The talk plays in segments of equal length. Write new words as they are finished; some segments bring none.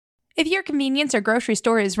If your convenience or grocery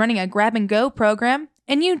store is running a grab-and-go program,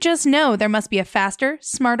 and you just know there must be a faster,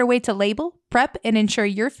 smarter way to label, prep, and ensure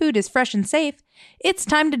your food is fresh and safe, it's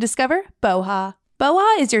time to discover BOHA!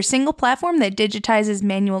 BOHA is your single platform that digitizes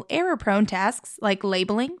manual error-prone tasks like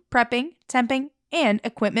labeling, prepping, temping, and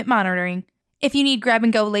equipment monitoring. If you need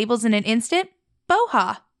grab-and-go labels in an instant,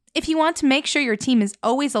 BOHA! If you want to make sure your team is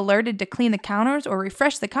always alerted to clean the counters or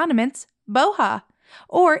refresh the condiments, BOHA!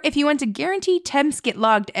 Or if you want to guarantee temps get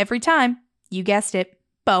logged every time, you guessed it,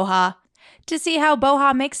 BOHA! To see how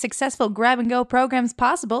BOHA makes successful grab-and-go programs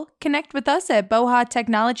possible, connect with us at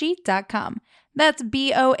bohatechnology.com. That's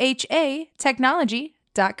BOHA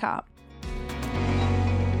technology.com.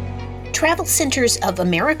 TravelCenters of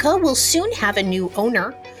America will soon have a new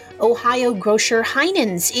owner. Ohio grocer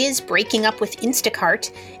Heinen's is breaking up with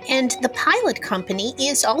Instacart, and the Pilot Company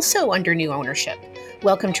is also under new ownership.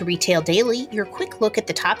 Welcome to Retail Daily, your quick look at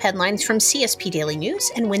the top headlines from CSP Daily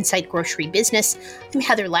News and Winsight Grocery Business. I'm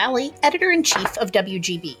Heather Lally, Editor-in-Chief of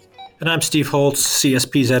WGB. And I'm Steve Holtz,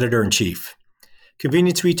 CSP's Editor-in-Chief.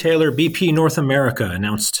 Convenience retailer BP North America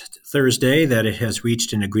announced Thursday that it has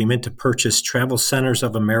reached an agreement to purchase TravelCenters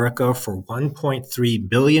of America for $1.3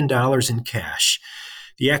 billion in cash.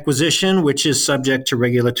 The acquisition, which is subject to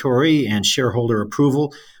regulatory and shareholder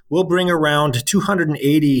approval, will bring around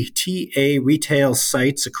 280 TA retail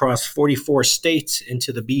sites across 44 states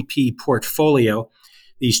into the BP portfolio.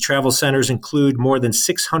 These travel centers include more than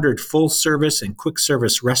 600 full-service and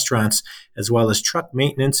quick-service restaurants, as well as truck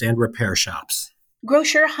maintenance and repair shops.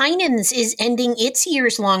 Grocer Heinen's is ending its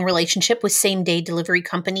years-long relationship with same-day delivery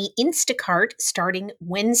company Instacart starting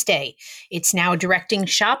Wednesday. It's now directing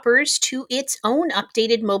shoppers to its own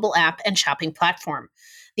updated mobile app and shopping platform.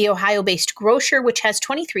 The Ohio-based grocer, which has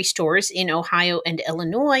 23 stores in Ohio and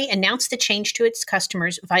Illinois, announced the change to its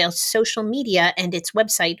customers via social media and its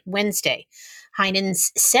website Wednesday.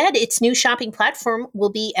 Heinen's said its new shopping platform will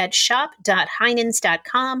be at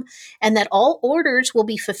shop.heinens.com and that all orders will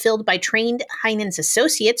be fulfilled by trained Heinen's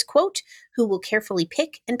associates, quote, who will carefully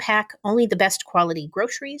pick and pack only the best quality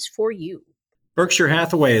groceries for you. Berkshire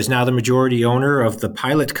Hathaway is now the majority owner of the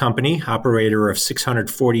Pilot Company, operator of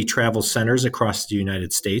 640 travel centers across the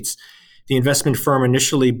United States. The investment firm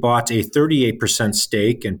initially bought a 38%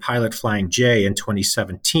 stake in Pilot Flying J in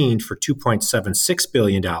 2017 for $2.76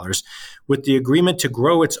 billion, with the agreement to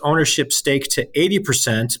grow its ownership stake to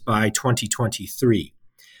 80% by 2023.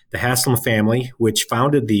 The Haslam family, which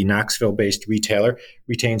founded the Knoxville-based retailer,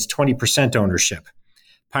 retains 20% ownership.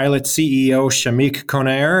 Pilot CEO Shamik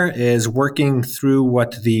Konair is working through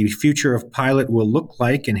what the future of Pilot will look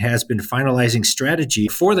like and has been finalizing strategy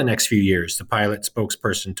for the next few years, the Pilot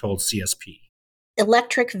spokesperson told CSP.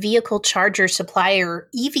 Electric vehicle charger supplier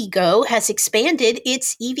EVgo has expanded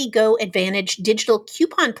its EVgo Advantage digital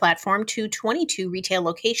coupon platform to 22 retail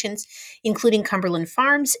locations, including Cumberland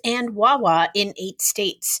Farms and Wawa in 8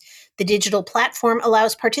 states. The digital platform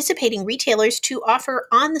allows participating retailers to offer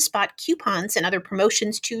on-the-spot coupons and other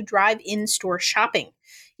promotions to drive in-store shopping.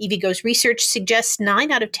 EVgo's research suggests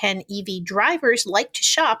 9 out of 10 EV drivers like to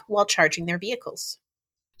shop while charging their vehicles.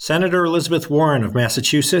 Senator Elizabeth Warren of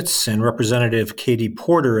Massachusetts and Representative Katie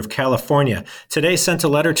Porter of California today sent a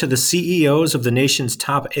letter to the CEOs of the nation's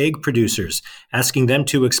top egg producers, asking them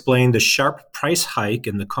to explain the sharp price hike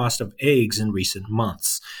in the cost of eggs in recent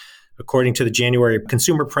months. According to the January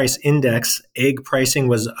Consumer Price Index, egg pricing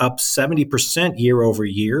was up 70% year over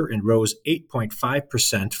year and rose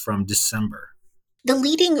 8.5% from December. The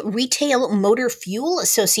leading retail motor fuel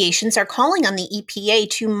associations are calling on the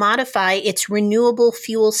EPA to modify its renewable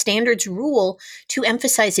fuel standards rule to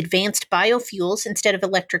emphasize advanced biofuels instead of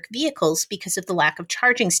electric vehicles because of the lack of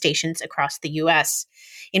charging stations across the U.S.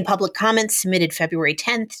 In public comments submitted February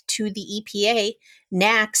 10th to the EPA,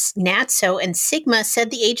 NACS, NATSO, and Sigma said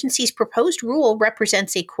the agency's proposed rule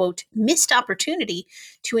represents a, quote, missed opportunity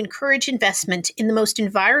to encourage investment in the most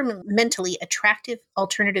environmentally attractive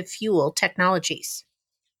alternative fuel technologies.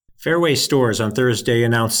 Fairway Stores on Thursday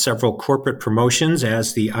announced several corporate promotions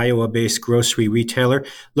as the Iowa-based grocery retailer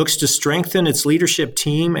looks to strengthen its leadership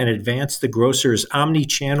team and advance the grocer's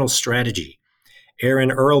omni-channel strategy.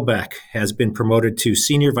 Aaron Erlbeck has been promoted to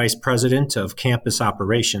Senior Vice President of Campus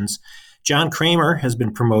Operations. John Kramer has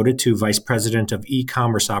been promoted to Vice President of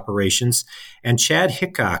E-commerce Operations, and Chad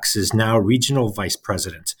Hickox is now Regional Vice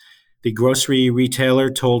President. The grocery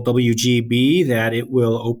retailer told WGB that it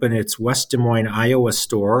will open its West Des Moines, Iowa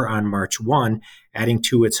store on March 1, adding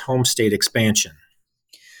to its home state expansion.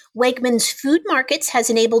 Wegmans Food Markets has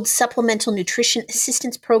enabled Supplemental Nutrition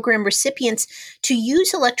Assistance Program recipients to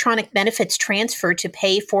use electronic benefits transfer to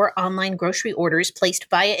pay for online grocery orders placed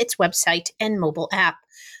via its website and mobile app.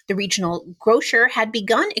 The regional grocer had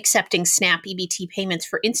begun accepting SNAP EBT payments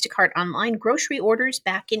for Instacart online grocery orders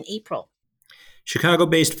back in April.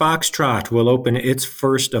 Chicago-based Foxtrot will open its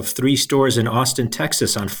first of 3 stores in Austin,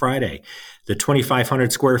 Texas on Friday. The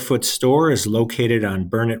 2,500 square foot store is located on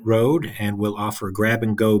Burnett Road and will offer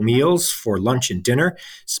grab-and-go meals for lunch and dinner,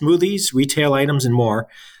 smoothies, retail items, and more.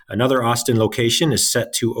 Another Austin location is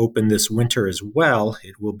set to open this winter as well.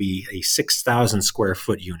 It will be a 6,000 square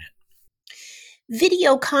foot unit.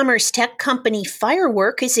 Video commerce tech company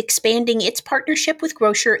Firework is expanding its partnership with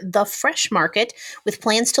grocer The Fresh Market with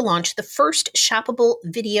plans to launch the first shoppable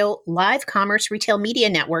video live commerce retail media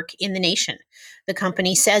network in the nation. The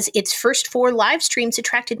company says its first 4 live streams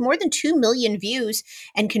attracted more than 2 million views,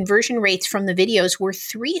 and conversion rates from the videos were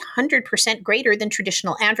 300% greater than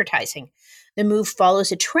traditional advertising. The move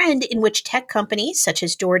follows a trend in which tech companies such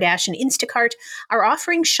as DoorDash and Instacart are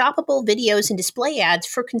offering shoppable videos and display ads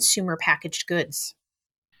for consumer packaged goods.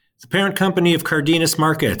 The parent company of Cardenas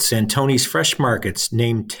Markets and Tony's Fresh Markets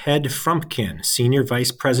named Ted Frumpkin Senior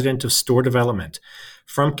Vice President of Store Development.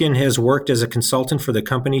 Frumpkin has worked as a consultant for the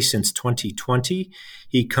company since 2020.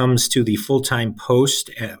 He comes to the full-time post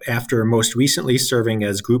after most recently serving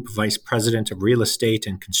as Group Vice President of Real Estate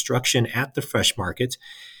and Construction at the Fresh Market.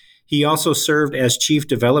 He also served as Chief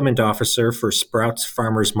Development Officer for Sprouts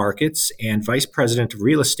Farmers Markets and Vice President of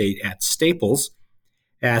Real Estate at Staples.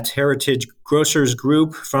 At Heritage Grocers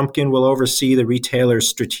Group, Frumpkin will oversee the retailer's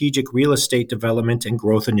strategic real estate development and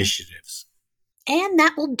growth initiatives. And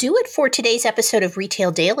that will do it for today's episode of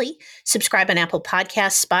Retail Daily. Subscribe on Apple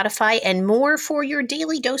Podcasts, Spotify, and more for your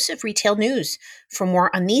daily dose of retail news. For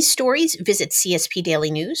more on these stories, visit CSP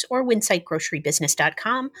Daily News or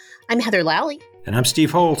WinsightGroceryBusiness.com. I'm Heather Lally. And I'm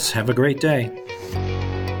Steve Holtz. Have a great day.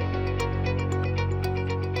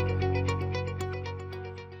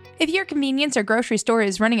 If your convenience or grocery store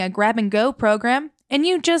is running a grab-and-go program, and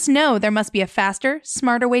you just know there must be a faster,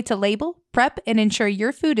 smarter way to label, prep, and ensure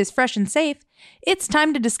your food is fresh and safe, it's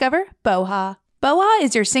time to discover BOHA. BOHA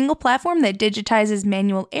is your single platform that digitizes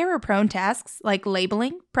manual error-prone tasks like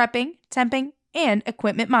labeling, prepping, temping, and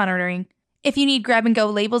equipment monitoring. If you need grab-and-go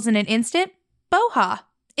labels in an instant, BOHA.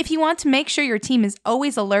 If you want to make sure your team is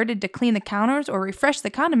always alerted to clean the counters or refresh the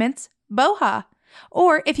condiments, BOHA.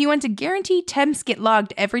 Or if you want to guarantee temps get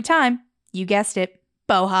logged every time, you guessed it,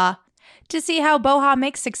 BOHA. To see how BOHA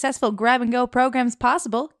makes successful grab-and-go programs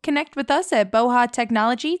possible, connect with us at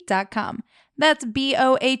bohatechnology.com. That's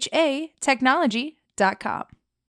BOHA technology.com.